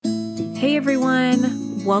Hey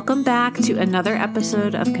everyone, welcome back to another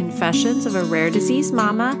episode of Confessions of a Rare Disease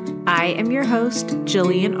Mama. I am your host,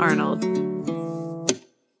 Jillian Arnold.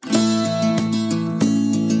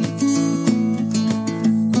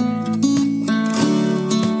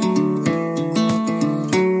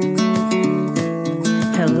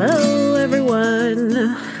 Hello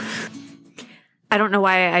everyone. I don't know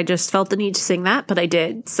why I just felt the need to sing that, but I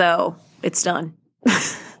did, so it's done.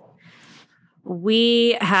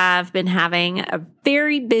 We have been having a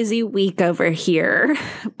very busy week over here,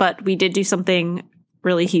 but we did do something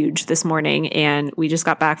really huge this morning, and we just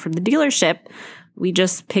got back from the dealership. We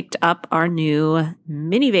just picked up our new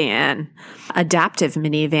minivan, adaptive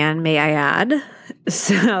minivan, may I add.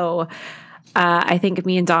 So I think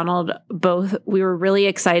me and Donald both, we were really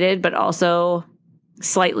excited, but also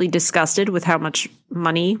slightly disgusted with how much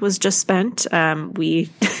money was just spent. We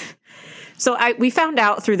found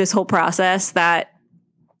out through this whole process that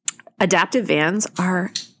adaptive vans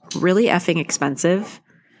are really effing expensive.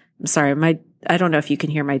 I'm sorry, I don't know if you can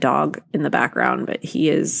hear my dog in the background, but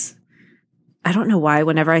I don't know why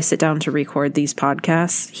whenever I sit down to record these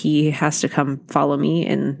podcasts, he has to come follow me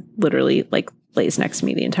and literally lays next to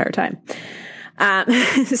me the entire time.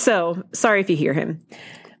 So sorry if you hear him,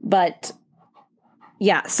 but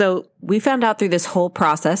yeah, so we found out through this whole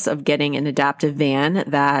process of getting an adaptive van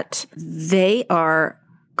that they are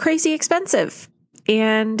crazy expensive.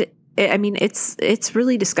 And it's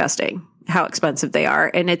really disgusting how expensive they are.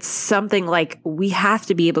 And it's something like we have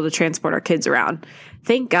to be able to transport our kids around.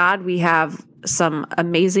 Thank God we have some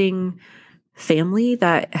amazing family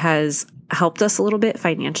that has helped us a little bit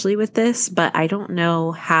financially with this, but I don't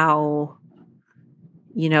know how,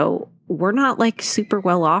 we're not super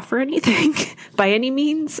well off or anything by any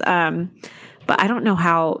means. But I don't know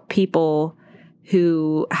how people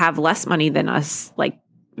who have less money than us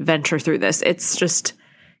venture through this.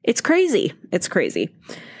 It's crazy. It's crazy.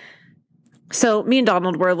 So me and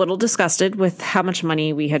Donald were a little disgusted with how much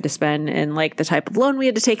money we had to spend and the type of loan we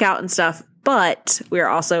had to take out and stuff. But we're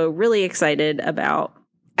also really excited about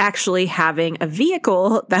actually having a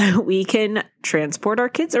vehicle that we can transport our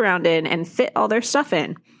kids around in and fit all their stuff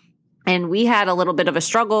in. And we had a little bit of a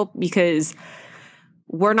struggle because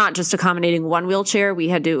we're not just accommodating one wheelchair. We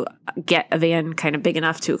had to get a van kind of big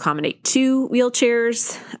enough to accommodate two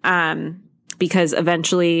wheelchairs. Because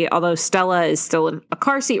eventually, although Stella is still in a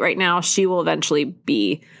car seat right now, she will eventually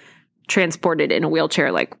be transported in a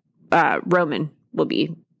wheelchair like Roman will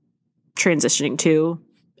be transitioning to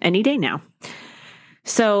any day now.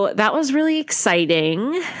 So that was really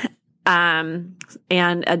exciting. And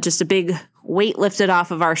just a big weight lifted off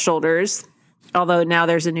of our shoulders, although now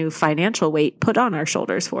there's a new financial weight put on our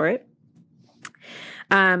shoulders for it.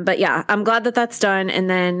 But yeah, I'm glad that that's done. And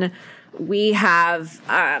then we have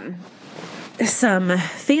some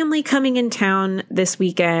family coming in town this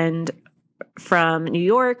weekend from New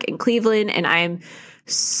York and Cleveland, and I'm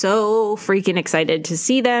so freaking excited to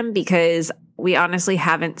see them because we honestly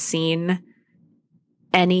haven't seen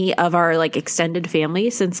any of our extended family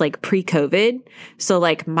since pre-COVID. So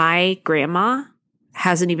my grandma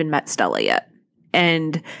hasn't even met Stella yet.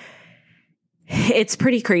 And it's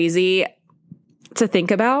pretty crazy to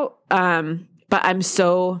think about. But I'm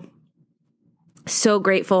so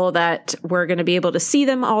grateful that we're going to be able to see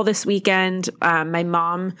them all this weekend. My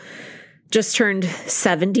mom just turned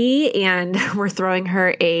 70 and we're throwing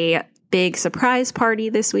her a big surprise party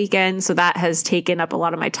this weekend. So that has taken up a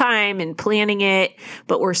lot of my time in planning it,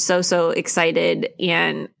 but we're so excited.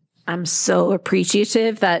 And I'm so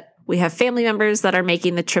appreciative that we have family members that are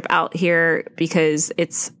making the trip out here because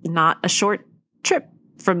it's not a short trip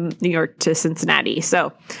from New York to Cincinnati.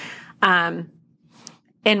 So, and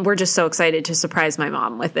we're just so excited to surprise my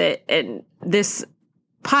mom with it. And this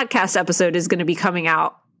podcast episode is going to be coming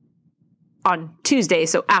out on Tuesday.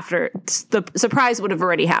 So after the surprise would have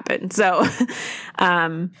already happened. So,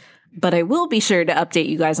 but I will be sure to update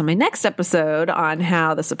you guys on my next episode on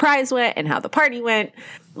how the surprise went and how the party went.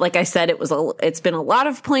 Like I said, it's been a lot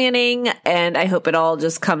of planning and I hope it all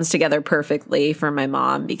just comes together perfectly for my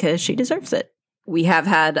mom because she deserves it. We have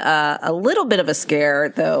had a little bit of a scare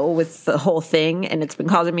though with the whole thing and it's been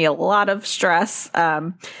causing me a lot of stress,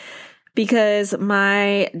 because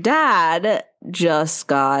my dad just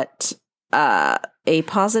got a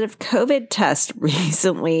positive COVID test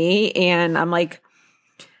recently. And I'm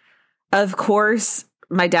of course,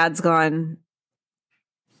 my dad's gone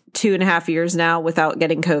 2.5 years now without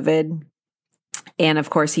getting COVID. And of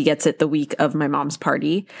course, he gets it the week of my mom's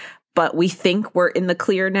party. But we think we're in the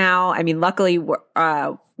clear now. I mean, luckily,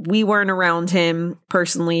 we weren't around him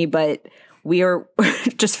personally, but we are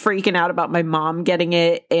just freaking out about my mom getting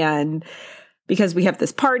it. And because we have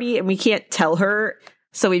this party and we can't tell her.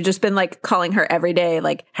 So we've just been like calling her every day,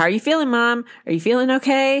 like, how are you feeling, Mom? Are you feeling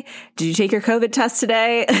okay? Did you take your COVID test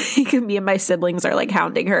today? Me and my siblings are like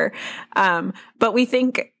hounding her. But we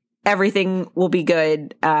think everything will be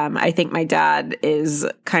good. I think my dad is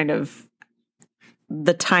kind of,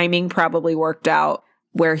 the timing probably worked out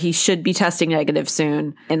where he should be testing negative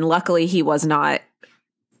soon. And luckily he was not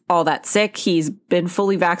all that sick. He's been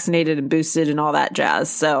fully vaccinated and boosted and all that jazz.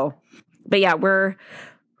 So, but yeah, we're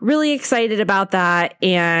really excited about that.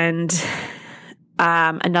 And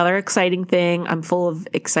another exciting thing, I'm full of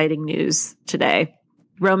exciting news today.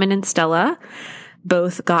 Roman and Stella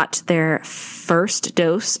both got their first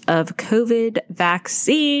dose of COVID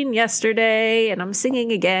vaccine yesterday. And I'm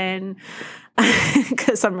singing again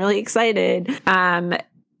because I'm really excited.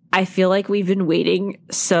 I feel like we've been waiting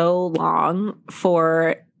so long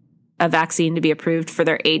for a vaccine to be approved for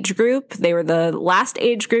their age group. They were the last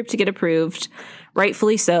age group to get approved,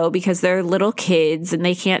 rightfully so, because they're little kids and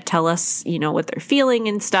they can't tell us, what they're feeling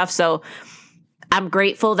and stuff. So I'm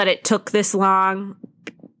grateful that it took this long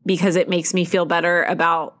because it makes me feel better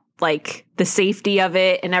about like the safety of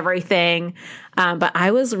it and everything. But I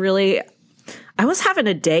was having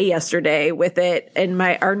a day yesterday with it, and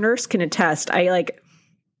our nurse can attest.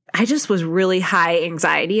 I just was really high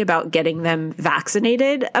anxiety about getting them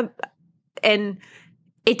vaccinated. And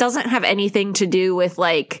it doesn't have anything to do with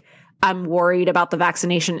like, I'm worried about the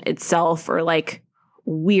vaccination itself or like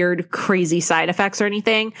weird, crazy side effects or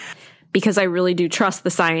anything, because I really do trust the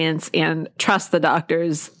science and trust the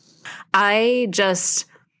doctors. I just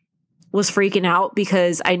was freaking out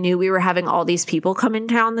because I knew we were having all these people come in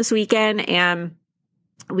town this weekend, and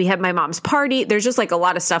we had my mom's party. There's just like a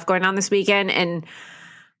lot of stuff going on this weekend, and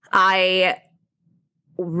I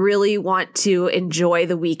really want to enjoy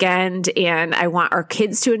the weekend, and I want our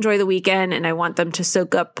kids to enjoy the weekend, and I want them to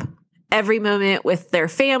soak up every moment with their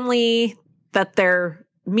family that they're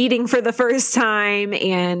meeting for the first time.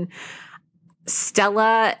 And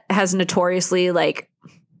Stella has notoriously like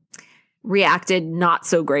reacted not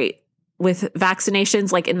so great with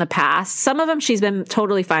vaccinations like in the past. Some of them she's been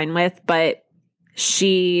totally fine with, but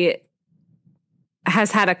she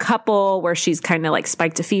has had a couple where she's kind of like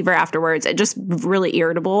spiked a fever afterwards and just really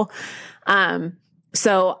irritable.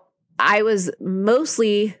 So I was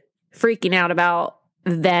mostly freaking out about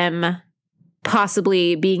them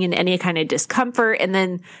possibly being in any kind of discomfort. And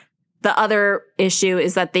then the other issue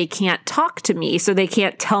is that they can't talk to me, so they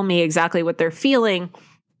can't tell me exactly what they're feeling.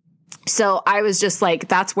 So I was just like,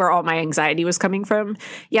 that's where all my anxiety was coming from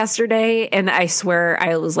yesterday. And I swear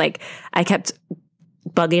I kept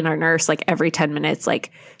bugging our nurse like every 10 minutes,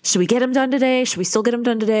 like, should we get him done today? Should we still get him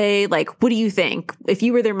done today? Like, what do you think? If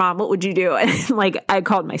you were their mom, what would you do? And like, I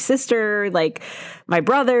called my sister, like my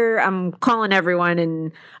brother, I'm calling everyone,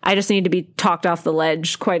 and I just need to be talked off the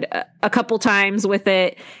ledge quite a couple times with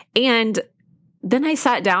it. And then I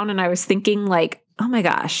sat down and I was thinking like, oh my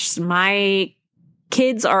gosh, my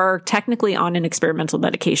kids are technically on an experimental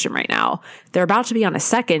medication right now. They're about to be on a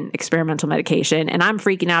second experimental medication, and I'm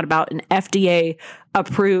freaking out about an FDA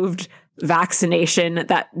approved vaccination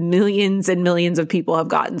that millions and millions of people have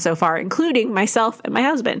gotten so far, including myself and my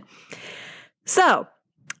husband. So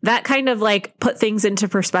that kind of like put things into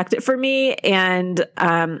perspective for me. And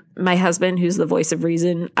my husband, who's the voice of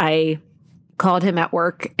reason, I called him at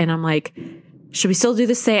work and I'm like, should we still do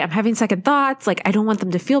this today? I'm having second thoughts. Like, I don't want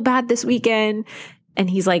them to feel bad this weekend. And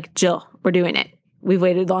he's like, Jill, we're doing it. We've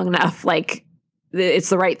waited long enough. Like, it's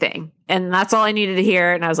the right thing. And that's all I needed to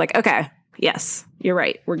hear. And I was like, okay, yes, you're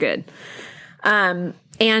right. We're good.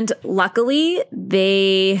 And luckily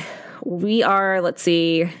we are, let's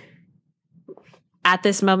see, at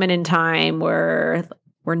this moment in time, we're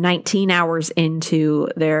 19 hours into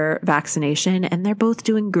their vaccination, and they're both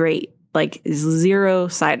doing great, like 0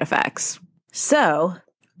 side effects. So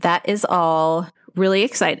that is all really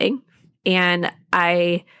exciting. And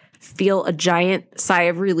I feel a giant sigh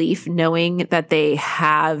of relief knowing that they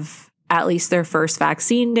have at least their first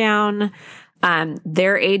vaccine down.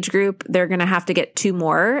 Their age group, they're going to have to get 2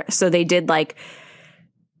 more. So they did like,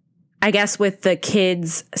 I guess with the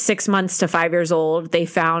kids 6 months to 5 years old, they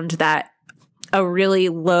found that a really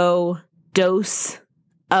low dose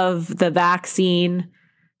of the vaccine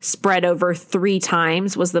spread over 3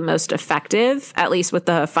 times was the most effective, at least with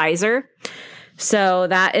the Pfizer. So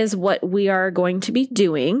that is what we are going to be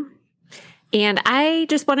doing. And I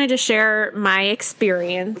just wanted to share my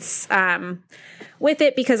experience with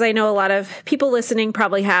it, because I know a lot of people listening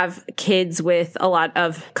probably have kids with a lot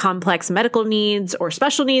of complex medical needs or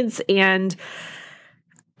special needs. And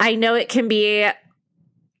I know it can be,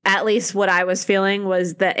 at least what I was feeling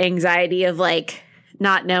was the anxiety of like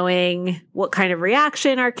not knowing what kind of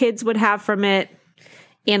reaction our kids would have from it.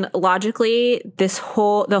 And logically,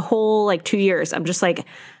 the whole like 2 years, I'm just like,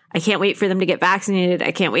 I can't wait for them to get vaccinated.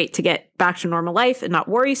 I can't wait to get back to normal life and not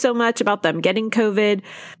worry so much about them getting COVID.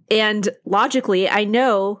 And logically, I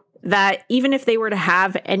know that even if they were to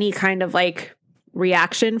have any kind of like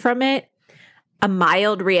reaction from it, a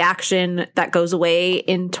mild reaction that goes away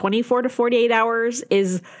in 24 to 48 hours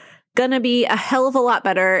is going to be a hell of a lot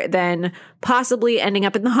better than possibly ending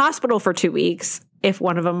up in the hospital for 2 weeks if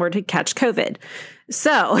one of them were to catch COVID.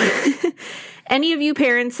 So any of you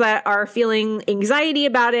parents that are feeling anxiety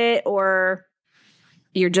about it, or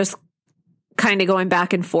you're just kind of going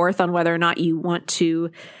back and forth on whether or not you want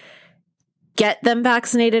to get them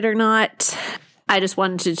vaccinated or not, I just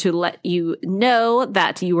wanted to let you know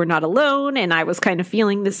that you were not alone, and I was kind of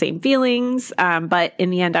feeling the same feelings. But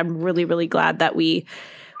in the end, I'm really, really glad that we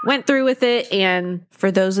went through with it. And for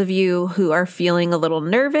those of you who are feeling a little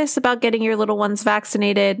nervous about getting your little ones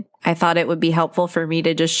vaccinated, I thought it would be helpful for me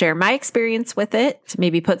to just share my experience with it to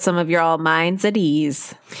maybe put some of your all minds at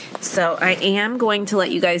ease. So I am going to let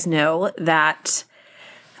you guys know that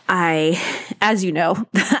as you know,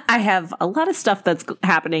 I have a lot of stuff that's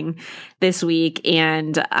happening this week,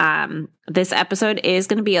 and this episode is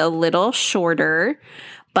going to be a little shorter,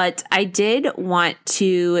 but I did want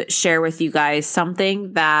to share with you guys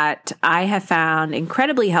something that I have found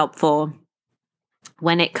incredibly helpful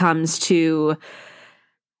when it comes to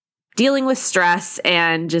dealing with stress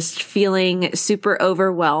and just feeling super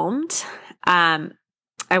overwhelmed. I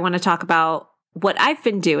want to talk about what I've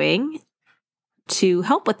been doing to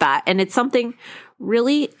help with that. And it's something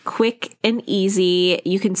really quick and easy.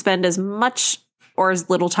 You can spend as much or as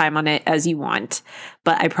little time on it as you want,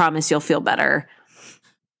 but I promise you'll feel better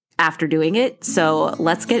after doing it. So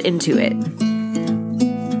let's get into it.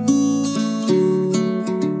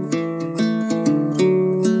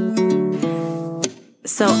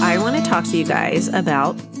 So I want to talk to you guys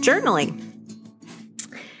about journaling.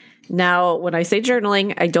 Now, when I say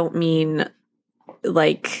journaling, I don't mean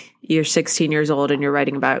like you're 16 years old and you're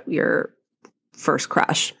writing about your first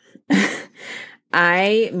crush.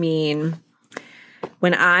 I mean,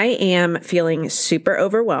 when I am feeling super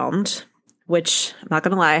overwhelmed, which I'm not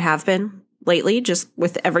going to lie, I have been lately, just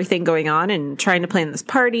with everything going on and trying to plan this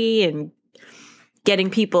party and getting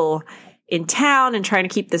people in town and trying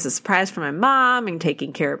to keep this a surprise for my mom and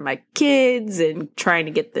taking care of my kids and trying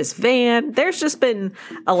to get this van. There's just been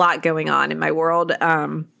a lot going on in my world.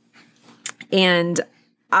 And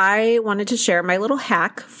I wanted to share my little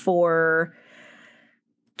hack for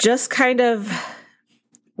just kind of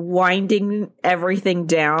winding everything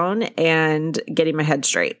down and getting my head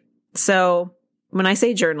straight. So when I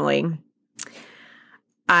say journaling,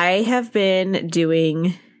 I have been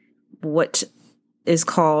doing what is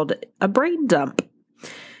called a brain dump.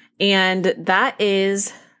 And that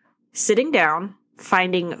is sitting down,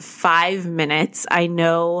 finding 5 minutes. I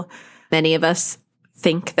know many of us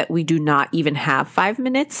think that we do not even have 5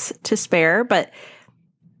 minutes to spare, but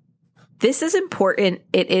this is important.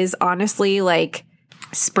 It is honestly like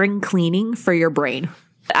spring cleaning for your brain.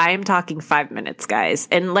 I am talking 5 minutes, guys.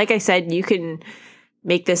 And like I said, you can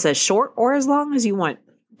make this as short or as long as you want.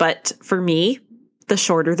 But for me, the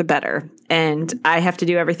shorter, the better. And I have to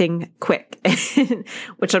do everything quick,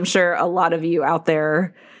 which I'm sure a lot of you out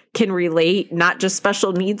there can relate, not just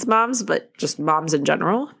special needs moms, but just moms in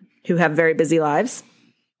general who have very busy lives.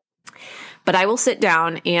 But I will sit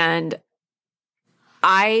down, and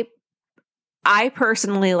I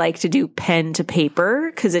personally like to do pen to paper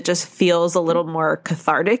because it just feels a little more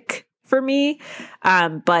cathartic for me.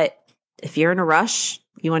 But if you're in a rush,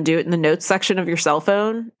 you want to do it in the notes section of your cell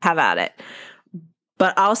phone, have at it.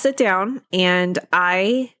 But I'll sit down and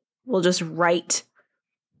I will just write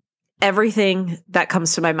everything that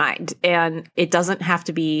comes to my mind. And it doesn't have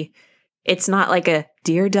to be, it's not like a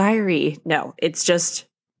Dear Diary. No, it's just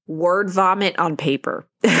word vomit on paper.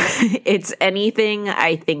 It's anything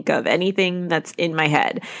I think of, anything that's in my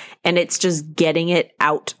head, and it's just getting it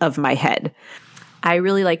out of my head. I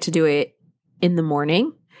really like to do it in the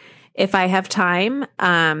morning if I have time,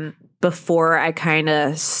 before I kind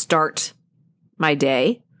of start my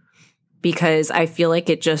day, because I feel like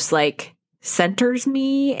it just like centers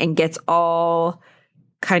me and gets all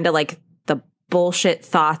kind of like the bullshit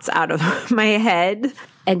thoughts out of my head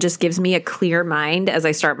and just gives me a clear mind as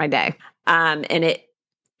I start my day. And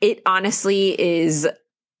it honestly is,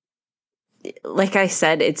 like I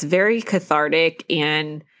said, it's very cathartic,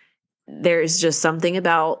 and there's just something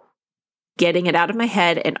about getting it out of my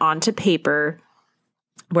head and onto paper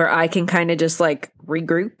where I can kind of just like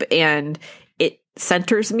regroup, and it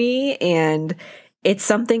centers me, and It's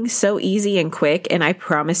something so easy and quick, and I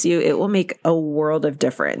promise you it will make a world of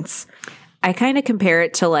difference. I kind of compare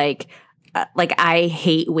it to like I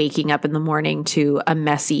hate waking up in the morning to a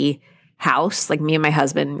messy house. Like me and my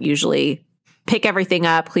husband usually pick everything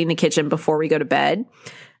up, clean the kitchen before we go to bed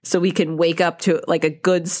so we can wake up to like a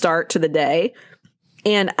good start to the day.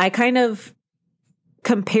 And I kind of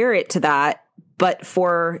compare it to that, but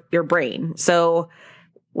for your brain. So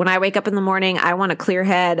when I wake up in the morning, I want a clear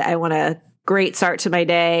head. I want a great start to my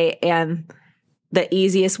day. And the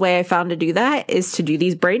easiest way I found to do that is to do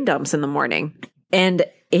these brain dumps in the morning. And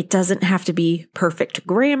it doesn't have to be perfect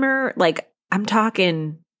grammar. Like I'm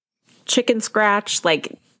talking chicken scratch,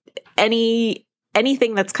 like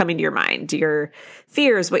anything that's coming to your mind, your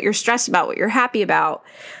fears, what you're stressed about, what you're happy about.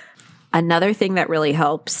 Another thing that really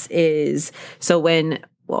helps is, so when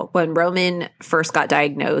Roman first got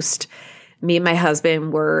diagnosed, me and my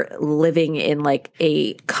husband were living in like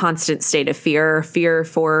a constant state of fear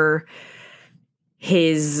for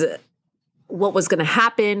what was going to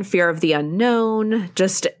happen, fear of the unknown,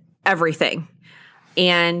 just everything.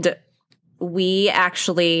 And we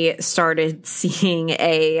actually started seeing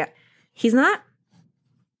he's not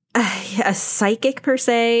a psychic per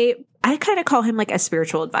se. I kind of call him like a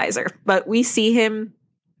spiritual advisor, but we see him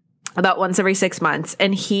about once every 6 months.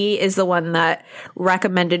 And he is the one that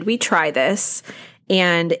recommended we try this.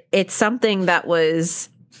 And it's something that was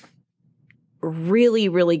really,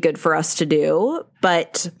 really good for us to do.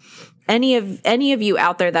 But any of you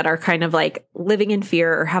out there that are kind of like living in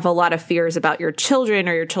fear or have a lot of fears about your children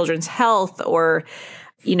or your children's health or,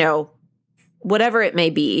 whatever it may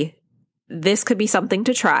be, this could be something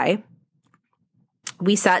to try.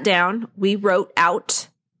 We sat down, we wrote out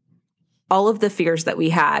all of the fears that we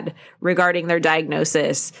had regarding their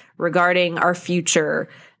diagnosis, regarding our future.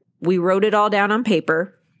 We wrote it all down on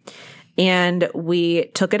paper and we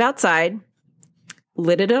took it outside,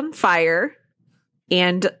 lit it on fire,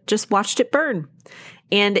 and just watched it burn.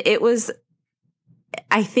 And it was,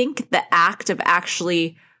 I think, the act of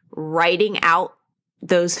actually writing out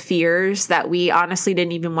those fears that we honestly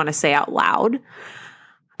didn't even want to say out loud.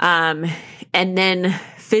 And then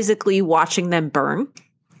physically watching them burn,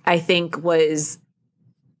 I think was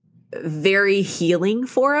very healing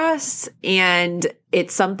for us. And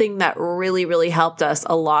it's something that really, really helped us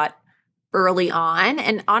a lot early on.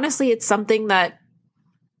 And honestly, it's something that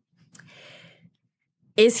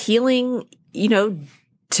is healing,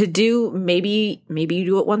 to do. Maybe you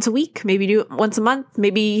do it once a week, maybe you do it once a month,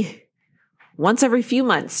 maybe once every few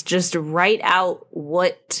months. Just write out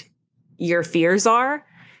what your fears are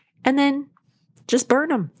and then just burn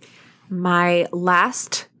them. My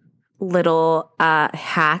last little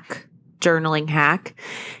journaling hack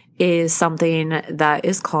is something that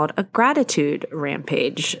is called a gratitude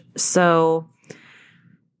rampage. So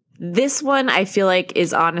this one I feel like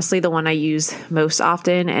is honestly the one I use most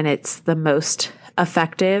often, and it's the most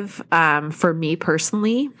effective for me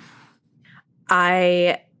personally.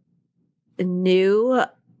 I knew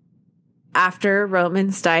after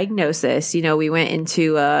Roman's diagnosis, we went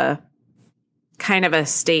into a kind of a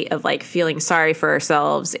state of like feeling sorry for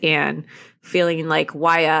ourselves and feeling like,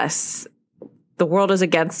 why us? The world is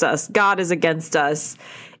against us. God is against us.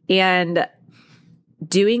 And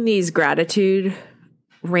doing these gratitude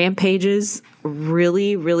rampages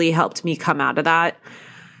really, really helped me come out of that.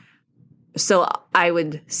 So I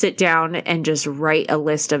would sit down and just write a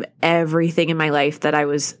list of everything in my life that I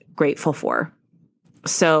was grateful for.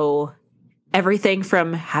 So everything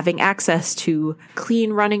from having access to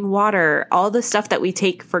clean running water, all the stuff that we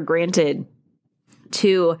take for granted,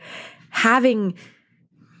 to having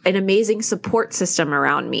an amazing support system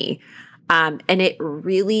around me. And it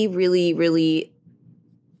really, really, really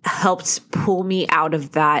helped pull me out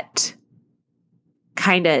of that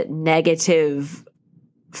kind of negative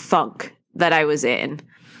funk that I was in.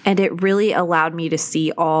 And it really allowed me to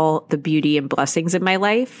see all the beauty and blessings in my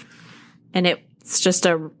life. And it's just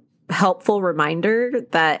a helpful reminder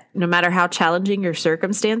that no matter how challenging your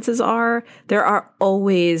circumstances are, there are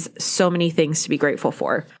always so many things to be grateful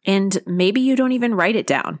for. And maybe you don't even write it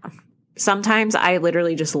down. Sometimes I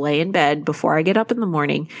literally just lay in bed before I get up in the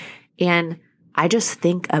morning and I just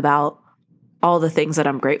think about all the things that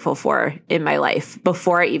I'm grateful for in my life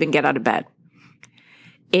before I even get out of bed.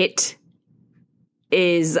 It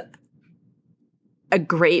is a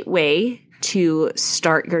great way to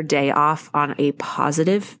start your day off on a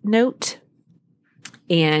positive note.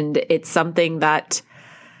 And it's something that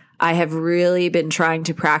I have really been trying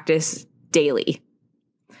to practice daily.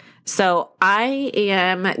 So I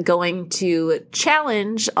am going to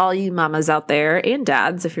challenge all you mamas out there and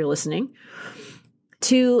dads, if you're listening,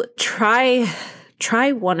 to try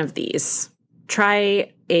one of these.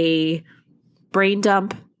 try a brain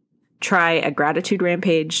dump, try a gratitude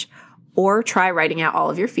rampage, or try writing out all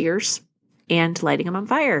of your fears and lighting them on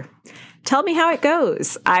fire. Tell me how it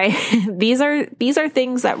goes. These are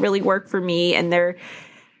things that really work for me, and they're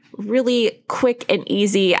really quick and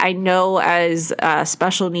easy. I know as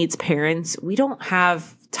special needs parents, we don't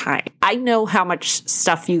have time. I know how much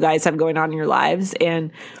stuff you guys have going on in your lives,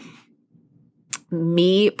 and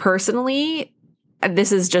me personally,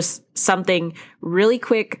 this is just something really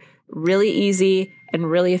quick, really easy,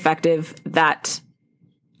 and really effective that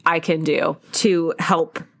I can do to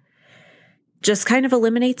help just kind of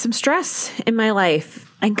eliminate some stress in my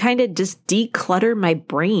life and kind of just declutter my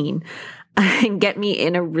brain and get me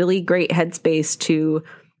in a really great headspace to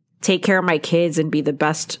take care of my kids and be the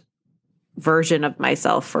best version of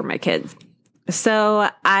myself for my kids. So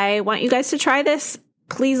I want you guys to try this.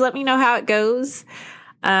 Please let me know how it goes.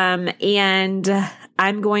 And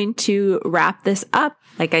I'm going to wrap this up.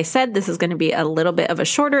 Like I said, this is going to be a little bit of a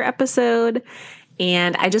shorter episode.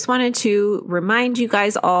 And I just wanted to remind you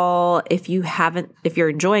guys all, if you're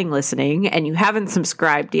enjoying listening and you haven't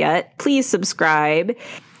subscribed yet, please subscribe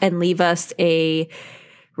and leave us a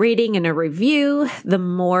rating and a review. The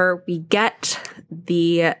more we get,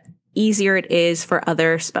 the easier it is for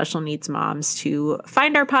other special needs moms to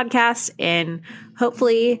find our podcast, and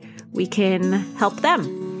hopefully we can help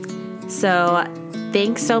them. So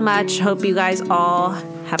thanks so much. Hope you guys all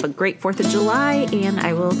have a great 4th of July, and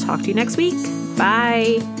I will talk to you next week.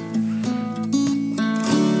 Bye.